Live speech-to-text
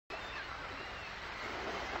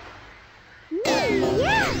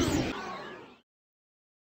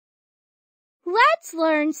Let's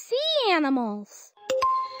learn sea animals.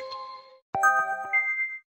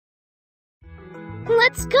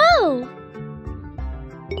 Let's go!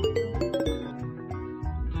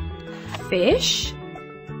 Fish.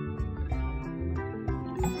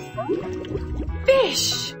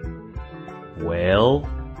 Fish. Whale.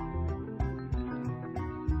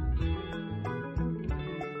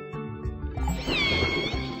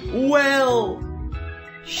 Whale.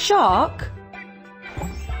 Shark.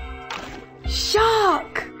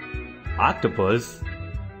 Shark. Octopus.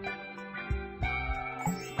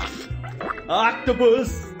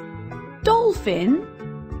 Octopus. Dolphin.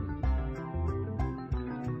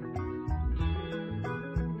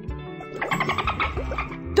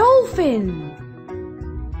 Dolphin.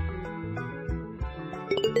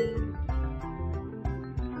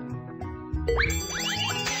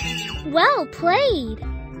 Well played!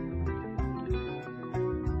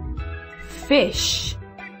 Fish.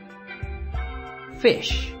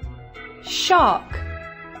 Fish. Shark.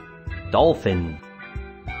 Dolphin.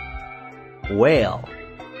 Whale.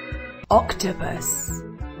 Octopus.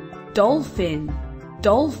 Dolphin.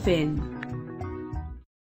 Dolphin.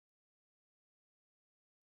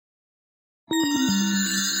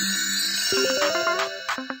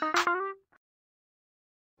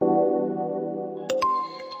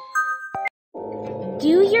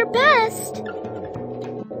 Do your best!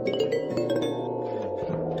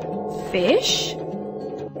 Fish.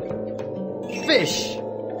 Fish.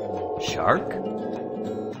 Shark.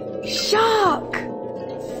 Shark.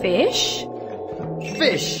 Fish.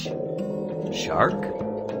 Fish. Shark.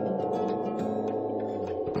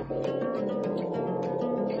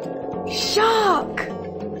 Shark.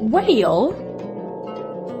 Whale.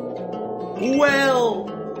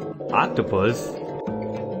 Whale. Octopus.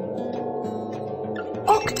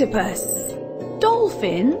 Octopus.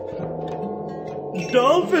 Dolphin.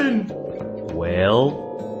 Dolphin. Whale.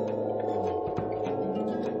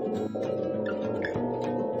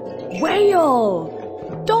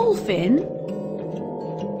 Whale. Dolphin.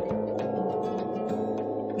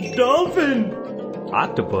 Dolphin.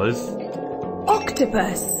 Octopus.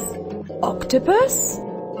 Octopus. Octopus.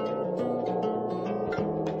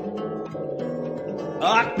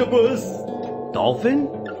 Octopus. Dolphin.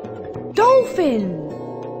 Dolphin.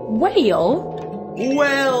 Whale.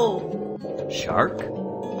 Whale. Shark.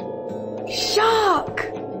 Shark.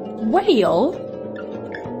 Whale.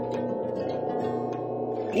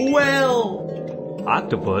 Whale.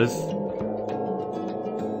 Octopus.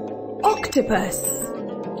 Octopus.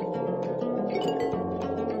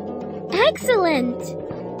 Excellent!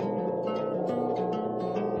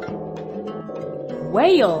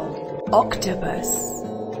 Whale. Octopus.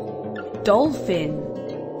 Dolphin.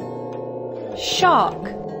 Shark.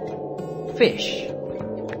 Fish.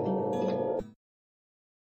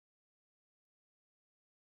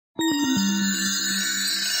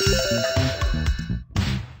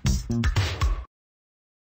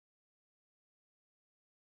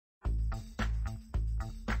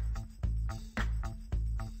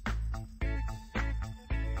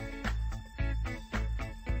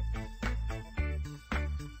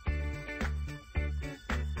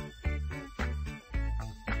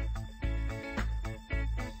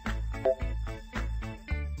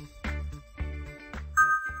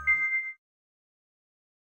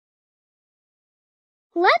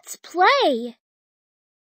 Let's play!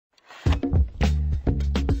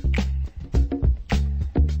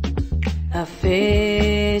 A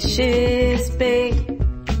fish is big,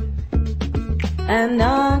 an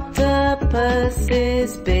octopus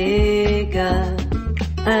is bigger,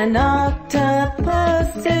 an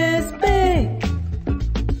octopus is big,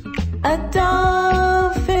 a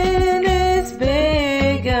dolphin is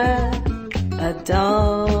bigger, a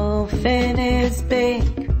dolphin is big,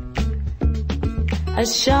 a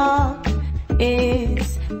shark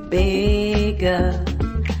is bigger,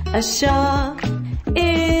 a shark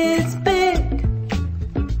is big,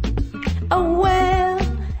 a whale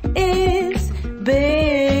is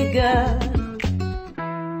bigger.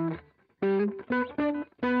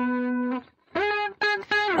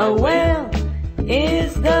 A whale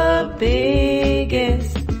is the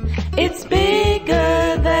biggest, it's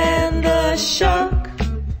bigger than the shark.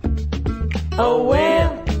 A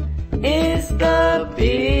whale is the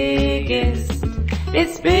biggest,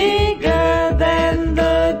 it's bigger than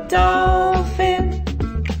the dolphin.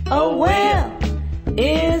 A whale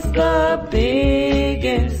is the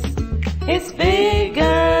biggest, it's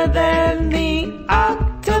bigger than the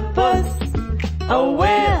octopus. A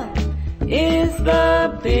whale is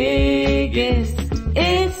the biggest,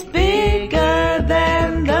 it's bigger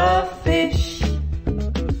than the fish.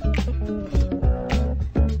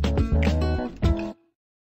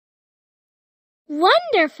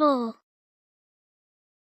 Wonderful!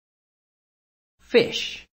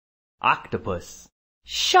 Fish. Octopus.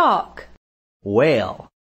 Shark. Whale.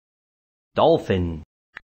 Dolphin.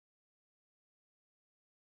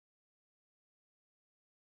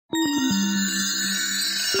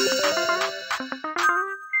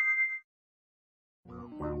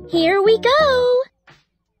 Here we go!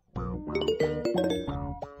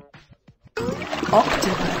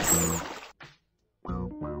 Octopus.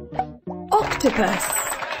 Octopus.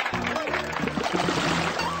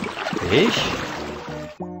 Fish.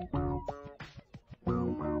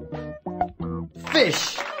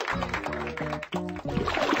 Fish.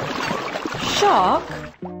 Shark.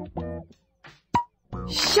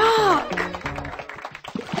 Shark.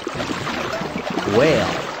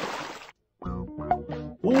 Whale.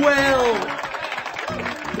 Whale.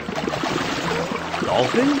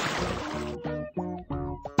 Dolphin.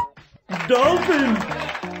 Dolphin.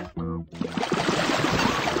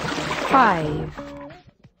 5.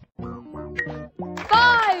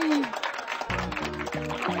 5.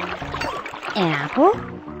 Apple.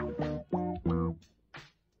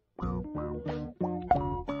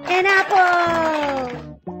 An apple.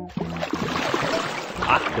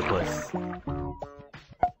 Octopus.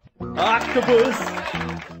 Octopus.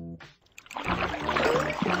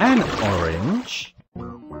 An orange.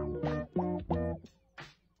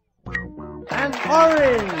 An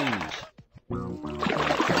orange.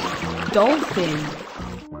 Dolphin.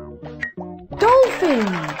 Dolphin.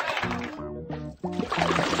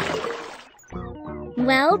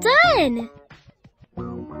 Well done!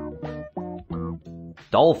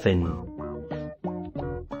 Dolphin.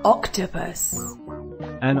 Octopus.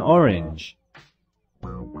 An orange.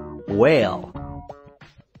 Whale.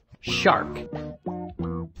 Shark.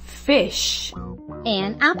 Fish.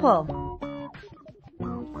 An apple.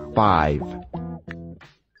 5.